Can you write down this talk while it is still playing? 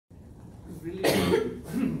really,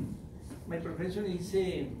 my profession is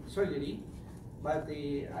surgery, but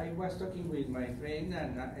I was talking with my friend,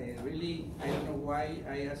 and really, I don't know why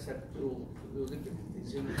I accept to do the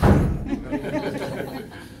presentation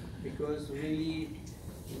because really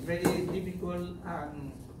very difficult,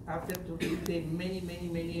 and after to read the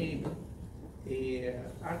many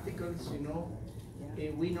articles, you know,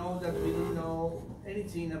 we know that we don't know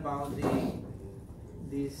anything about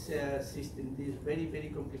this system. This is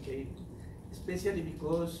very complicated, especially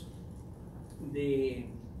because the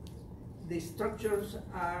structures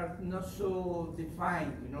are not so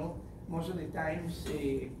defined. You know, most of the times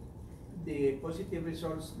the positive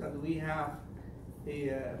results that we have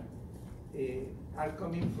are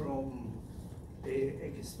coming from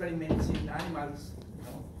experiments in animals. You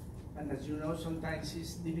know, and as you know, sometimes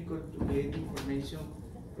it's difficult to get information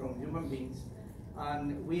from human beings.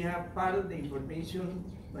 And we have part of the information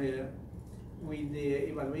with the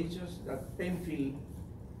evaluations that Penfield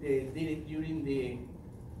did it during the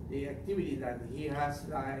activity that he has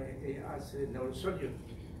as a neurosurgeon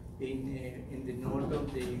in the north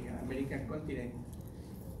of the American continent.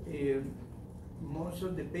 Most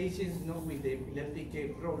of the patients, you know, with the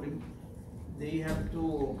epileptic problem, they have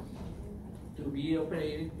to be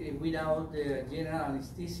operated without general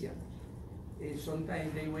anesthesia.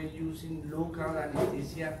 Sometimes they were using local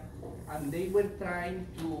anesthesia, and they were trying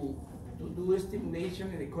to do a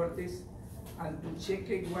stimulation in the cortex and to check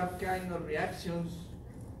what kind of reactions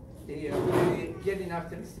they are getting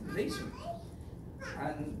after the stimulation.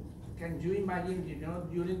 And can you imagine, you know,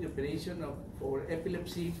 during the operation for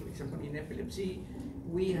epilepsy, for example, in epilepsy,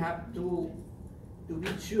 we have to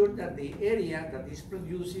be sure that the area that is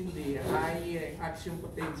producing the high action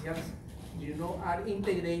potentials, you know, are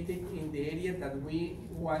integrated in the area that we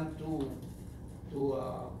want to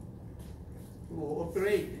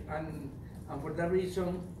operate, and for that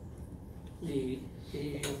reason, the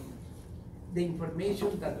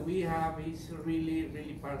information that we have is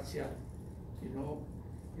really partial, you know,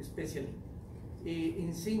 especially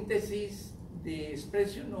in synthesis. The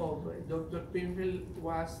expression of Dr. Penfield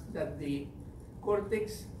was that the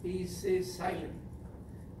cortex is silent,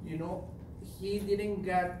 you know. He didn't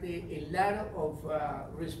get a lot of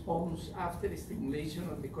response after the stimulation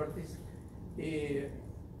of the cortex with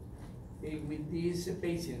these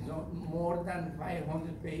patients, no? More than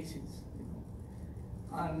 500 patients, you know.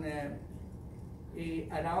 And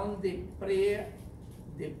around the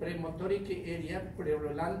premotoric area,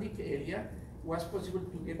 pre-Rolandic area, was possible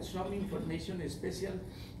to get some information, especially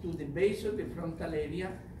to the base of the frontal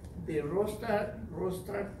area, the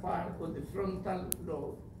rostral part of the frontal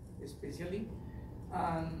lobe, especially,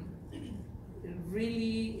 and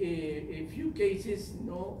really a few cases, you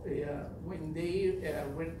know, when they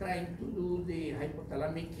were trying to do the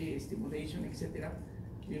hypothalamic stimulation, etc.,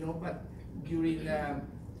 you know, but during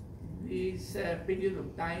this period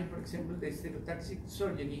of time, for example, the stereotactic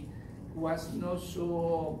surgery was not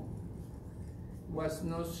so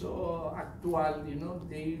actual, you know.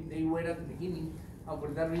 They were at the beginning, and for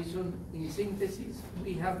that reason, in synthesis,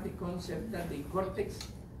 we have the concept that the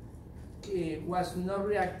cortex was not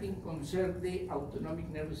reacting concern the autonomic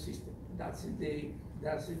nervous system. That's the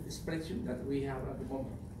expression that we have at the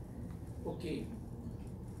moment. Okay.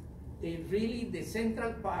 Really, the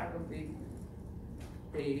central part of the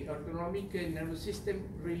autonomic nervous system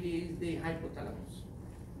really is the hypothalamus.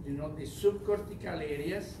 You know, the subcortical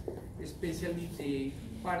areas, especially the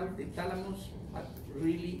part of the thalamus, but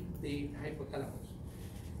really the hypothalamus.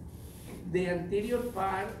 The anterior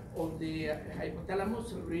part of the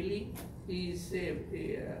hypothalamus really is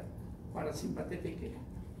parasympathetic,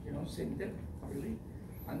 you know, center, really,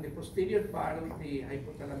 and the posterior part of the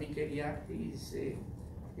hypothalamic area is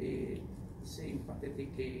sympathetic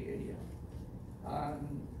area.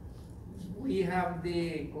 We have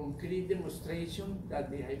the concrete demonstration that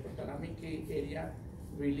the hypothalamic area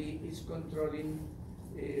really is controlling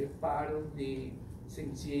part of the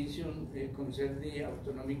sensation concerning the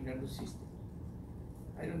autonomic nervous system.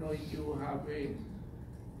 I don't know if you have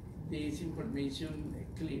this information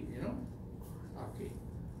clear, you know? Okay.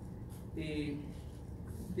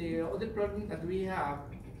 The other problem that we have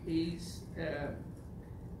is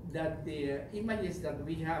that the images that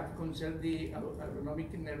we have concerning the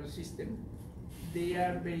autonomic nervous system, they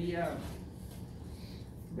are very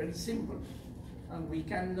simple, and we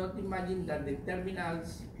cannot imagine that the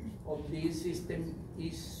terminals of this system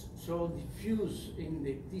is so diffuse in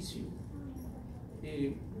the tissue.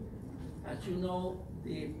 As you know,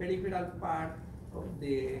 the peripheral part of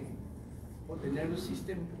the nervous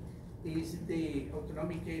system is the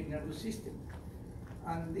autonomic nervous system,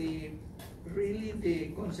 and the really the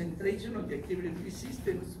concentration of the activity of this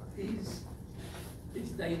system is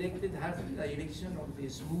directed, has the direction of the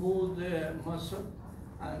smooth muscle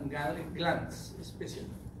and glands, especially.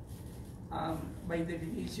 By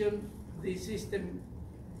definition, this system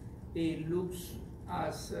looks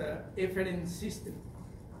as efferent system,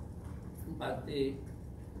 but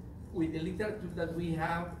with the literature that we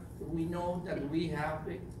have, we know that we have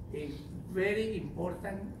a very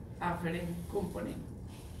important afferent component.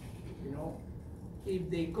 You know, if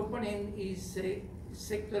the component is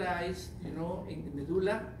sectorized, you know, in the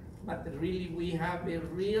medulla, but really we have a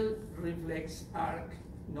real reflex arc,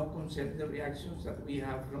 no concern the reactions that we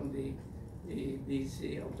have from this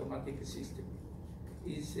automatic system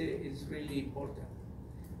is really important.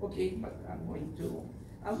 Okay, but I'm going to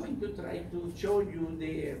try to show you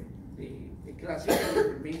the classical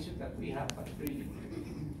information that we have, but really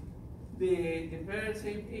the first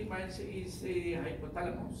image is the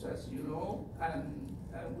hypothalamus, as you know, and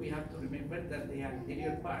we have to remember that the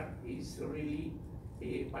anterior part is really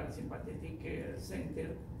a parasympathetic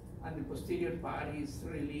center, and the posterior part is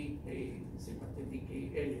really a sympathetic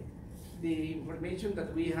area. The information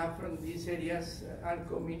that we have from these areas are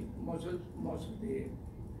coming most of the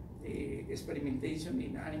experimentation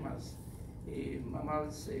in animals,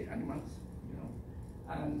 mammals, animals, you know,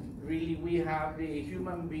 and really we have a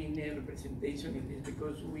human being representation in this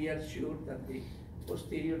because we are sure that the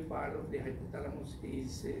posterior part of the hypothalamus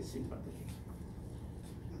is sympathetic.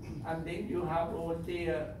 And then you have all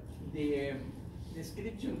the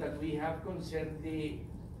description that we have concerning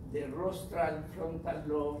the rostral frontal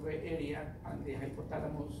lobe area and the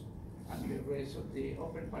hypothalamus and the rest of the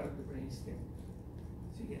upper part of the brainstem.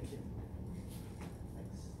 Siguiente.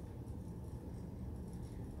 Next.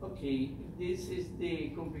 Okay, this is the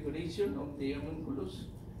configuration of the homunculus.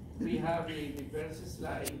 We have the first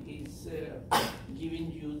slide is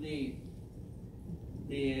giving you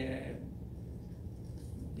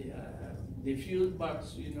the field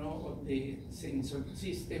box, you know, of the sensor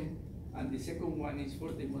system, and the second one is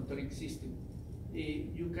for the motoric system.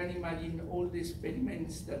 You can imagine all the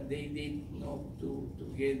experiments that they did, you know, to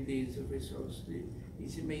get these results.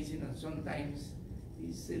 It's amazing, and sometimes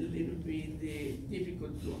it's a little bit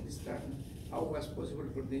difficult to understand how it was possible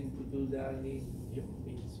for them to do that in human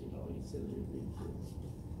beings. You know, it's a little bit.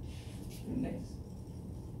 Next.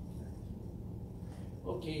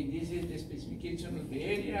 Okay, this is the specification of the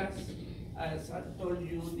areas. As I told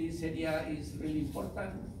you, this area is really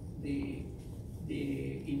important. The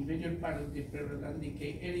inferior part of the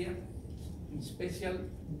periodontic area, in special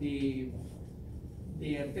the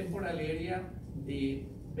temporal area, the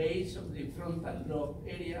base of the frontal lobe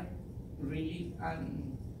area, really,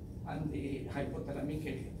 and the hypothalamic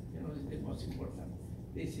area, you know, is the most important.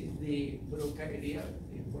 This is the Broca area,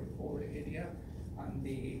 the forehead area, and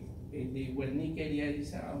the Wernicke area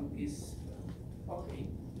is around this. Okay,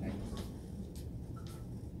 next.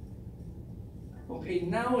 Okay,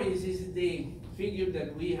 now this is the figure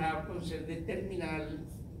that we have considered the terminal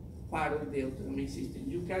part of the autonomic system.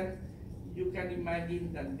 You can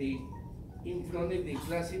imagine that in front of the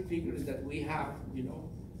classic figures that we have, you know,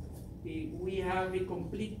 we have a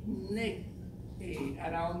complete neck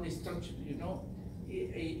around the structure, you know.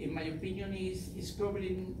 In my opinion, is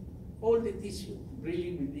covering all the tissue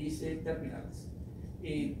really with these terminals.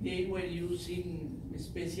 They were using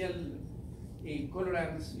special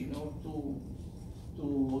colorants, you know, to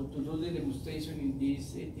do the demonstration in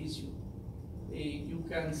this tissue. You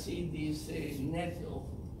can see this net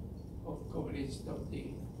of coverage of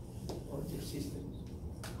the systems.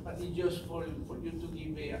 But it's just for you to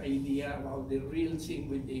give an idea about the real thing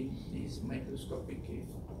with these microscopic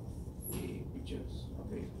pictures.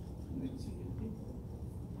 Okay, next.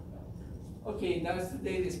 Okay, that's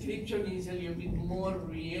the description is a little bit more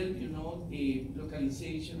real, you know, the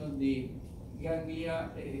localization of the ganglia,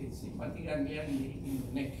 sympathetic ganglia in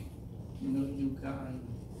the neck. You know, you can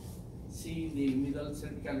see the middle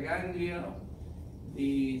cervical ganglia,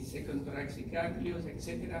 the second thoracic ganglions,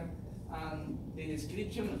 etc. And the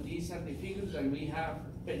description of these and the figures that we have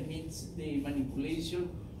permits the manipulation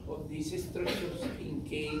of these structures in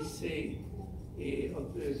case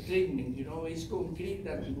of treatment. You know, it's concrete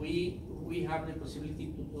that we have the possibility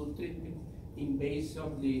to do treatment in base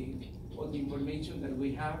of the information that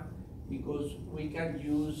we have, because we can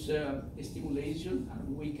use stimulation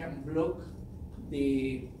and we can block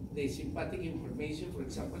the sympathetic information, for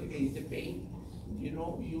example, against the pain, you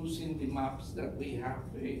know, using the maps that we have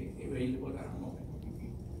available at the moment.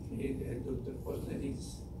 Dr. Posner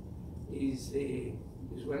is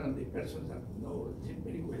one of the persons that know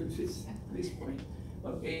very well this point.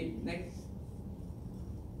 Okay, next.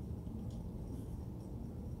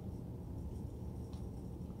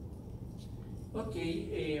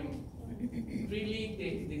 Okay,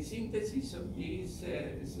 really the synthesis of this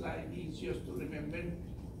slide is just to remember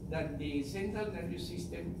that the central nervous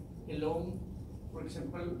system alone, for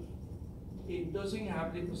example, it doesn't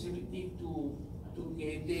have the possibility to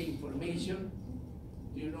get the information,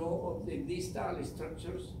 of the distal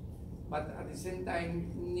structures, but at the same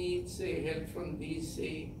time needs help from this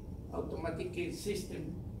automatic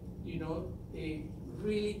system,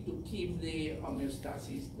 really to keep the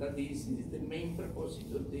homeostasis. That is the main purpose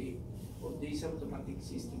of this automatic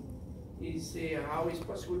system. Is how it's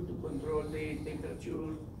possible to control the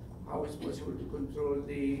temperature, how it's possible to control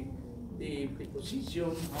the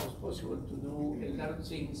position, how it's possible to do a lot of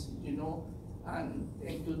things,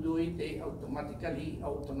 and to do it automatically,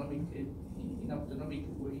 in autonomic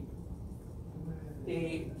way.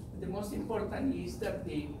 The most important is that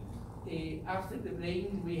after the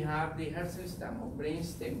brain we have the Herzstem or brain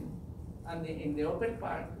stem, and in the upper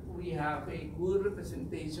part we have a good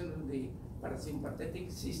representation of the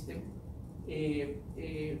parasympathetic system. If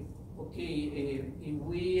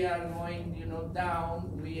we are going,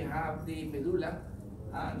 down, we have the medulla,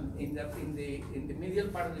 and in the medial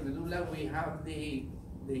part of the medulla we have the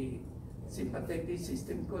sympathetic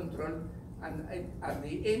system control, and at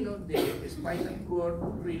the end of the spinal cord,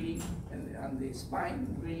 really, and the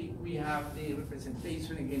spine, really, we have the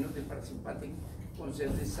representation again of the parasympathetic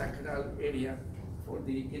concept, the sacral area for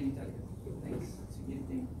the genitalia. Next,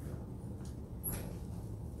 siguiente.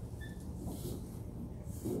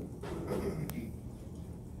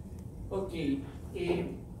 Okay, if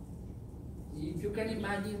you can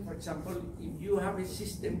imagine, for example, if you have a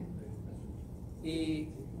system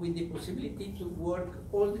with the possibility to work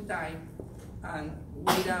all the time and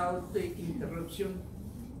without the interruption,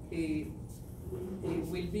 it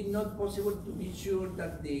will be not possible to be sure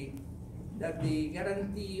that the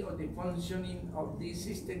guarantee of the functioning of this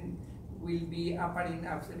system will be apparent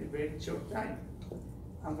after a very short time.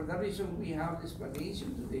 And for that reason, we have the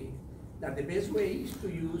explanation today that the best way is to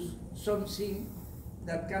use something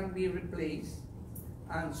that can be replaced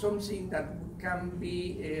and something that can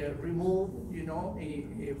be removed,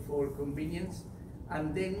 for convenience.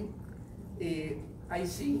 And then I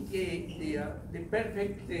think the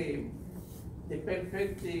perfect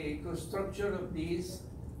construction of this,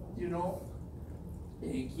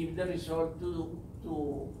 give the result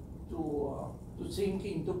to think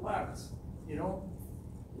in two parts.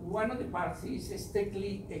 One of the parts is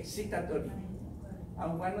strictly excitatory,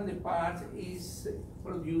 and one of the parts is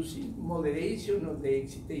producing moderation of the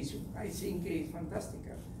excitation. I think it's fantastic.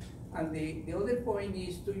 And the other point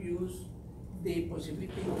is to use the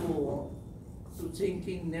possibility to think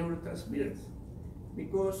in neurotransmitters,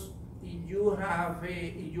 because if you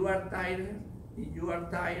are tired,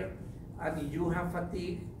 and if you have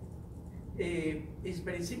fatigue, it's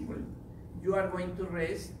very simple. You are going to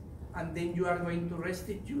rest, and then you are going to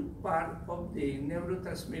restitute part of the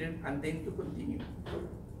neurotransmitter and then to continue.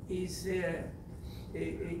 Is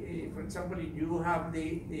for example, if you have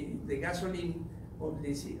the gasoline of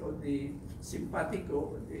the sympathetic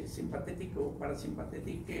or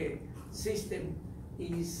parasympathetic system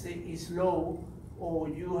is low, or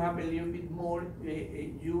you have a little bit more,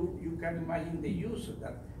 you can imagine the use of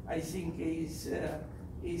that. I think is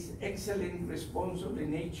excellent response of the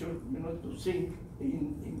nature, to think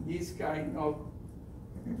in this kind of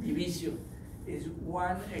division. Is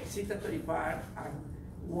one excitatory part and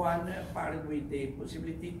one part with the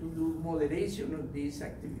possibility to do moderation of this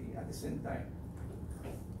activity at the same time.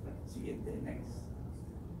 Siguiente, next.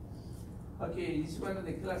 Okay, this is one of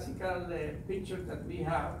the classical pictures that we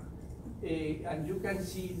have, and you can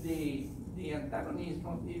see the antagonism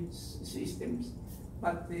of these systems,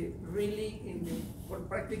 but really, for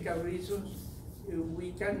practical reasons,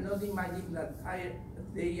 we cannot imagine that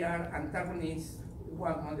they are antagonists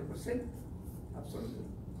 100%, absolutely.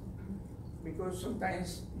 Because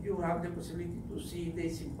sometimes you have the possibility to see the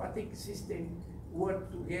sympathetic system work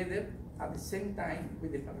together at the same time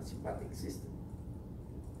with the parasympathetic system.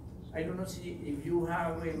 I don't know if you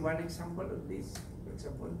have one example of this. For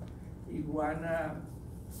example, if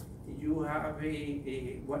you have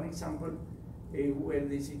one example where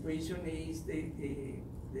the situation is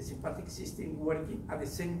the sympathetic system working at the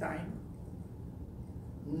same time,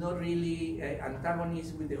 not really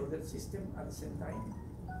antagonist with the other system at the same time.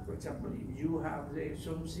 For example, if you have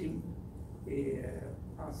something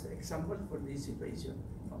as example for this situation.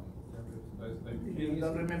 No? You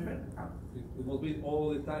don't remember? It must be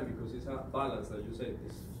all the time because it's a balance, as you say.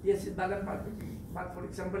 Yes, it's balance, but for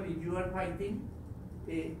example, if you are fighting,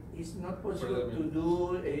 it's not possible to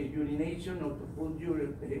do urination or to put your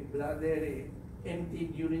bladder empty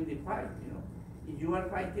during the fight. If you are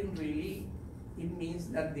fighting, really, it means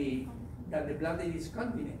that the bladder is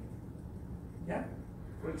continent. Yeah.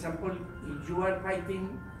 For example, if you are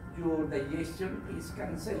fighting, your digestion is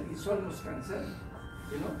cancelled. It's almost cancelled.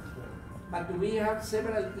 You know. But we have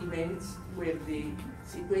several events where the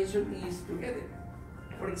situation is together.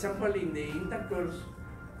 For example, in the intercourse,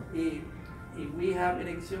 if we have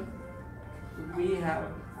erection, we have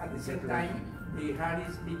at the same time the heart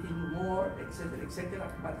is beating more,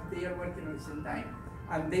 etc., but they are working at the same time.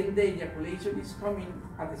 And then the ejaculation is coming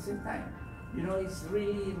at the same time. You know, it's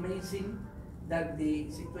really amazing that the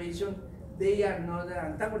situation, they are not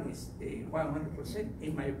antagonists 100%,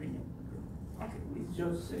 in my opinion. Okay, it's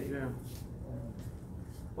just... yeah.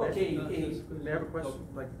 Okay. I have a question.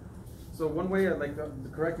 Like, so one way,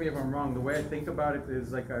 correct me if I'm wrong, the way I think about it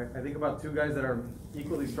is like, I think about two guys that are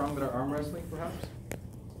equally strong that are arm wrestling, perhaps.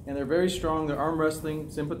 And they're very strong, they're arm wrestling.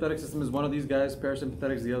 Sympathetic system is one of these guys,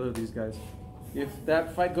 parasympathetic is the other of these guys. If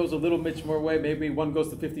that fight goes a little bit more way, maybe one goes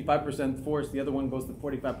to 55% force, the other one goes to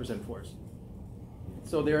 45% force.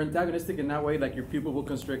 So they're antagonistic in that way, like your pupil will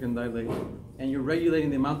constrict and dilate. And you're regulating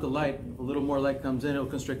the amount of light. If a little more light comes in, it'll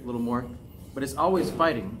constrict a little more. But it's always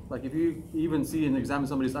fighting. Like if you even see and examine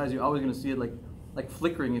somebody's eyes, you're always going to see it like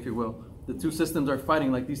flickering, if you will. The two systems are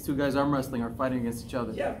fighting, like these two guys arm wrestling are fighting against each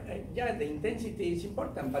other. Yeah, the intensity is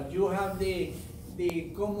important, but you have the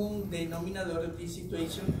common denominator of this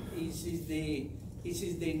situation is the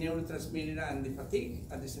neurotransmitter and the fatigue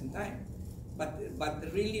at the same time. But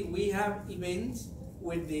really we have events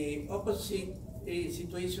where the opposite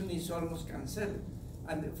situation is almost cancelled.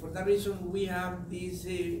 And for that reason, we have this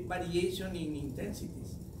variation in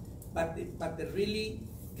intensities. But really,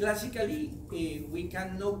 classically, we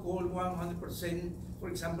cannot call 100%, for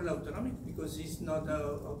example, autonomic, because it's not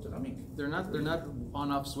autonomic. They're not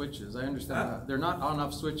on-off switches. I understand that. They're not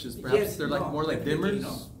on-off switches. Perhaps yes, they're more like dimmers,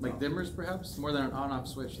 dimmers, perhaps, more than an on-off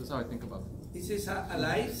switch. That's how I think about it. This is a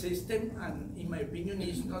live system, and in my opinion,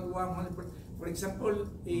 it's not 100%. For example,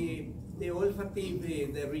 the olfactive,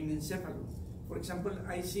 the rhinencephalon. For example,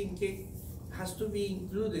 I think it has to be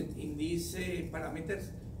included in these parameters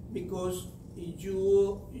because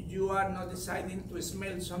you are not deciding to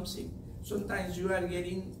smell something. Sometimes you are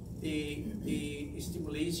getting the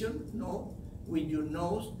stimulation, with your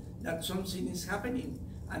nose that something is happening,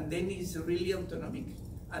 and then it's really autonomic,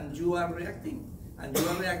 and you are reacting. And you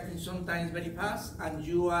are reacting sometimes very fast, and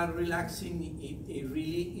you are relaxing. It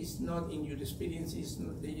really is not, in your experience, it's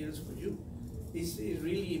not dangerous for you. It's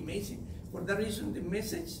really amazing. For that reason, the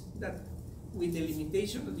message that with the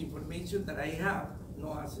limitation of the information that I have,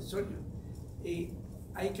 as a surgeon,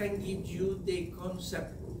 I can give you the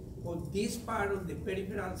concept of this part of the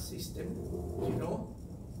peripheral system,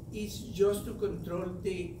 it's just to control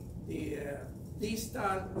the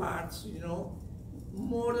distal parts,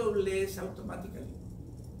 more or less automatically.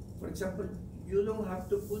 For example, you don't have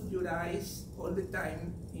to put your eyes all the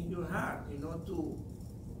time in your heart,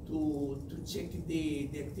 to check the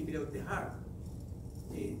activity of the heart.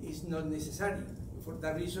 It's not necessary for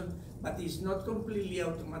that reason, but it's not completely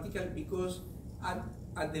automatical because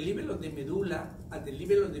at the level of the medulla, at the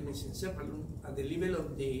level of the mesencephalon, at the level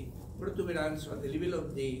of the protuberance, or at the level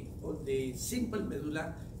of the simple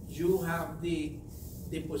medulla, you have the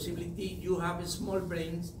possibility, you have small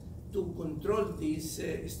brains to control these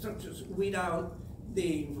structures without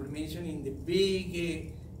the information in the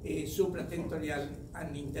big supratentorial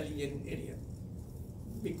and intelligent area.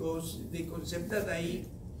 Because the concept that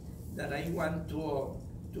I want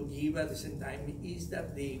to give at the same time is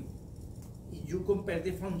that if you compare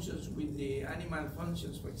the functions with the animal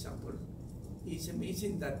functions, for example, it's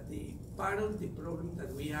amazing that the part of the problem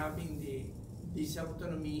that we have in the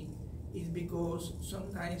dysautonomy is because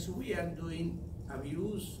sometimes we are doing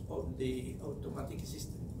abuse of the automatic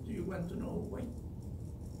system. Do you want to know why?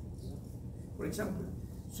 For example,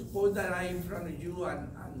 suppose that I'm in front of you and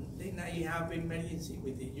then I have emergency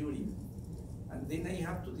with the urine, and then I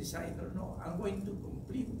have to decide, no, I'm going to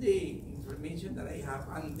complete the information that I have,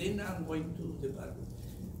 and then I'm going to the bathroom.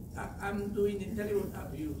 I'm doing a terrible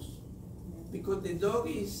abuse because the dog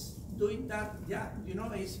is doing that. Yeah,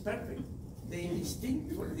 it's perfect. The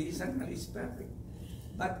instinct for this animal is perfect.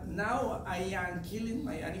 But now I am killing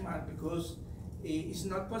my animal because it's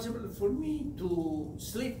not possible for me to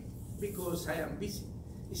sleep because I am busy.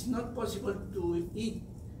 It's not possible to eat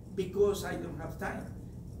because I don't have time.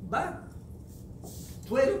 But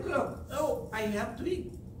 12 o'clock, I have to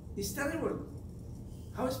eat. It's terrible.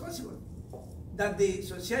 How is possible? That the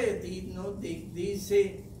society,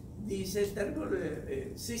 this terrible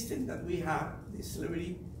system that we have, this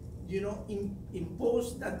slavery,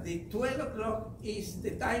 impose that the 12 o'clock is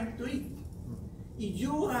the time to eat. If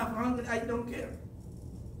you have hunger, I don't care.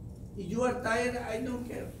 If you are tired, I don't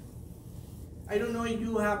care. I don't know if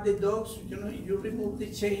you have the dogs, you know, if you remove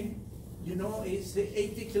the chain, you know, it's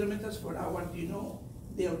 80 kilometers per hour, you know,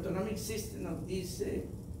 the autonomic system of this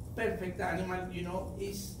perfect animal, you know,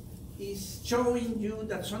 is showing you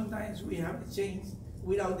that sometimes we have the chains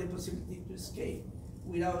without the possibility to escape,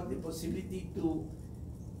 without the possibility to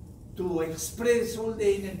express all the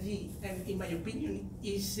energy. And in my opinion,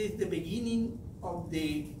 is the beginning of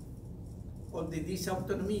the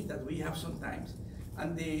dysautonomy that we have sometimes.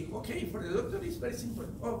 And okay, for the doctor, it's very simple.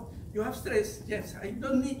 Oh, you have stress. Yes, I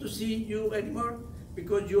don't need to see you anymore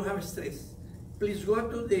because you have stress. Please go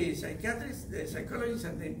to the psychiatrist, the psychologist,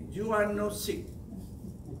 and then you are not sick.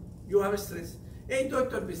 You have stress. Hey,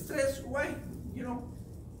 doctor, the stress, why? You know,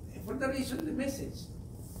 for that reason, the message.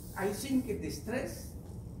 I think the stress,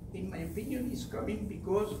 in my opinion, is coming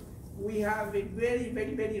because we have a very,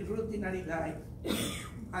 very, very routinary life.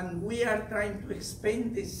 And we are trying to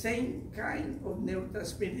expend the same kind of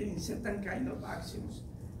neurotransmitter in certain kind of actions.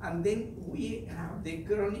 And then we have the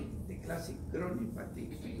classic chronic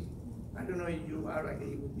fatigue. I don't know if you are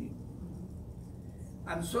agree with me.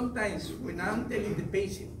 And sometimes when I'm telling the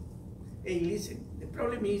patient, hey, listen, the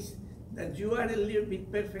problem is that you are a little bit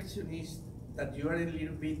perfectionist, that you are a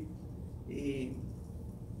little bit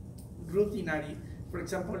routinary. For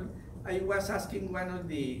example, I was asking one of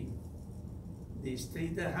the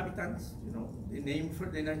street inhabitants, you know, the name for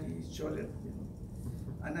the energy is Choler, you know.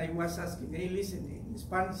 And I was asking, hey, listen, in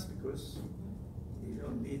Spanish, because you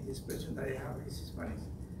don't need the expression that I have is Spanish.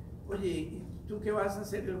 Oye, ¿tú qué vas a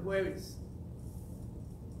hacer el jueves?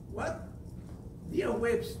 What? Día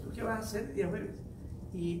jueves, ¿tú qué vas a hacer el día jueves?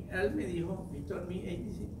 Y él me dijo, Víctor,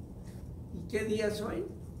 dice, ¿y qué día es hoy?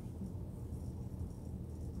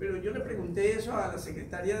 Pero yo le pregunté eso a la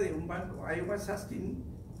secretaria de un banco. I was asking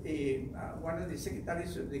one of the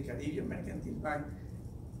secretaries of the Caribbean Mercantile Bank,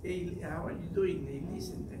 hey, how are you doing? They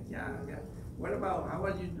listen, yeah. What about, how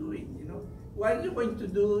are you doing? You know, what are you going to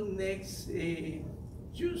do next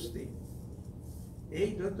Tuesday?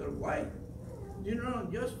 Hey, doctor, why? You know,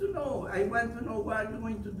 just to know, I want to know what you're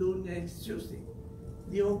going to do next Tuesday.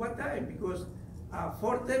 Digo, what time? Because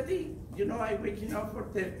 4:30, you know, I'm waking up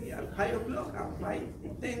 4:30. At 5 o'clock, I'm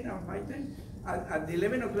 5:10, I'm 5:10. At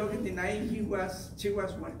 11 o'clock in the night, she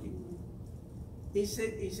was working. It's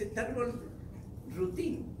a terrible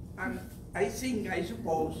routine. And I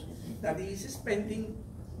suppose, that he's spending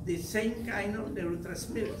the same kind of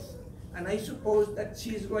neurotransmitters. And I suppose that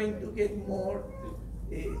she's going to get more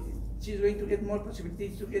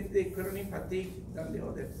possibilities to get the chronic fatigue than the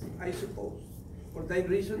others, I suppose. For that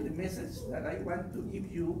reason, the message that I want to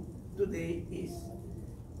give you today is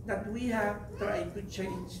that we have tried to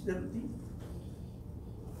change the routine.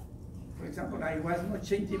 For example, I was not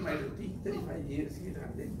changing my routine 35 years here,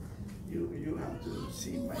 and then you have to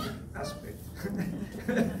see my aspect.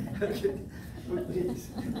 Okay, please.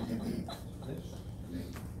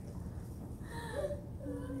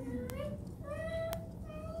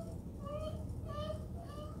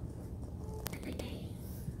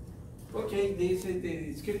 Okay, this is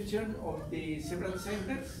the description of the several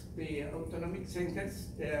centers, the autonomic centers,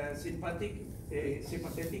 sympathetic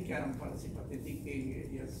and parasympathetic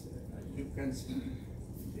areas. You can see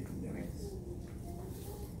the next.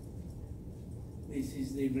 This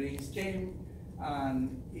is the brain stem,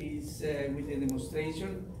 and it's with a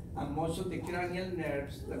demonstration. And most of the cranial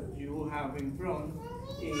nerves that you have in front,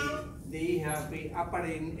 they have a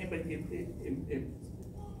apparent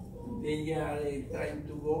they are trying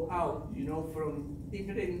to go out, you know, from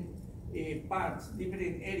different parts,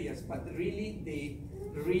 different areas, but really the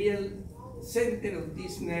real center of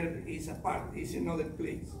this nerve is apart, is another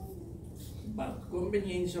place. But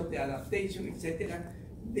convenience of the adaptation, etc.,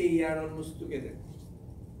 they are almost together.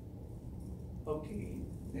 Okay,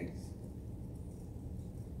 next.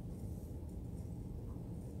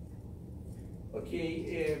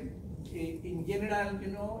 Okay, in general, you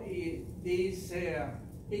know, these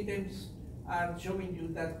items are showing you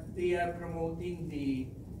that they are promoting the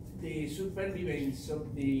supervivience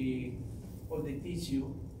of the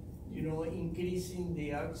tissue, you know, increasing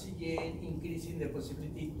the oxygen, increasing the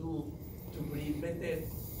possibility to breathe better,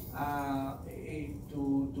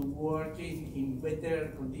 to work in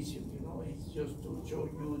better conditions. You know, it's just to show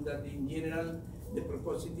you that in general the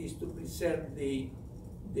purpose is to preserve the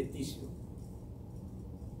tissue.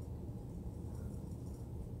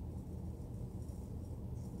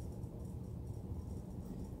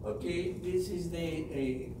 Okay, this is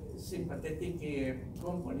the sympathetic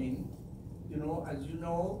component. You know, as you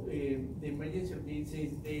know, the emergence of this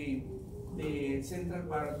is the central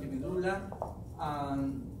part of the medulla,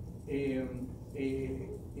 and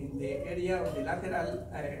in the area of the lateral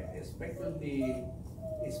spectrum, the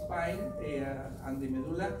spine and the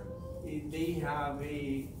medulla, they have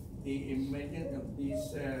the emergence of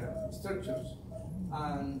these structures.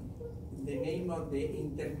 And the name of the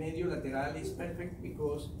intermedio lateral is perfect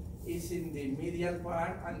because it's in the medial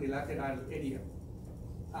part and the lateral area.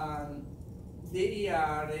 And they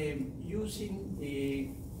are using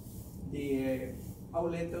the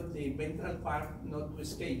outlet of the ventral part not to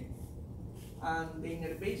escape. And the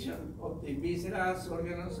innervation of the viscera,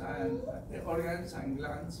 organs and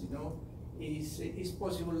glands, is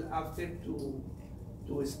possible after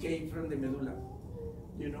to escape from the medulla.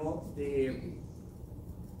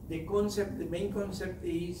 The main concept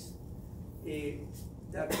is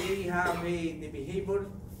that they have the behavior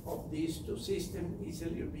of these two systems is a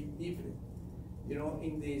little bit different.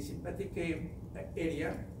 In the sympathetic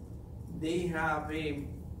area, they have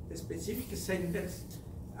specific centers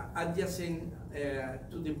adjacent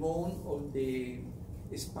to the bone of the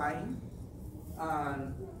spine,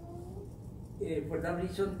 and for that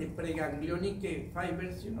reason the preganglionic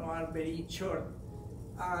fibers are very short,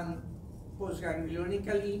 and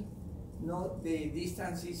postganglionically the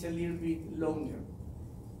distance is a little bit longer.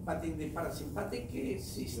 But in the parasympathetic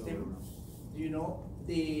system,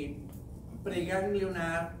 the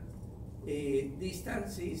preganglionar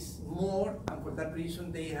distance is more, and for that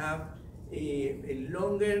reason they have a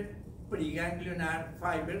longer preganglionar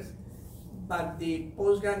fibers, but the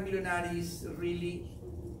postganglionar is really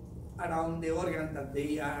around the organ that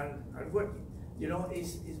they are working.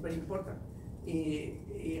 It's very important.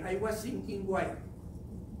 I was thinking why,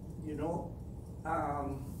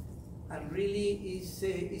 and really it's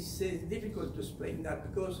difficult to explain that,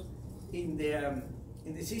 because in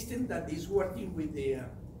the system that is working with the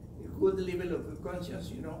good level of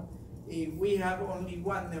conscience, we have only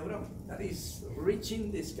one neuron that is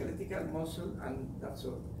reaching the skeletal muscle, and that's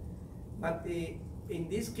all. But in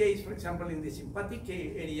this case, for example, in the sympathetic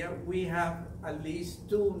area, we have at least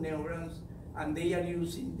two neurons, and they are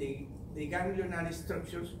using the ganglionar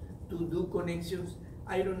structures to do connections.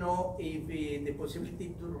 I don't know if the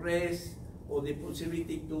possibility to rest, or the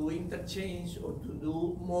possibility to interchange, or to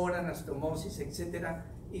do more anastomosis, etc.,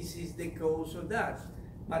 is the cause of that.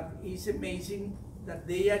 But it's amazing that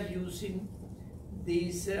they are using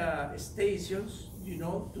these stations,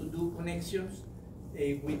 to do connections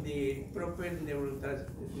with the proper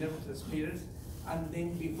neurotransmitters, and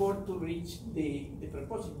then before to reach the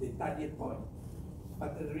purpose, the target point.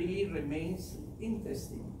 But it really remains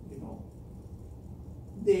interesting,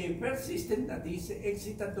 The first system that is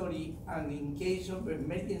excitatory, and in case of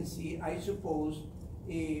emergency, I suppose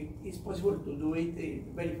it's possible to do it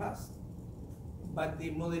very fast. But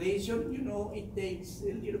the moderation, it takes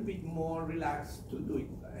a little bit more relaxed to do it.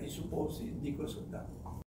 I suppose it's because of that.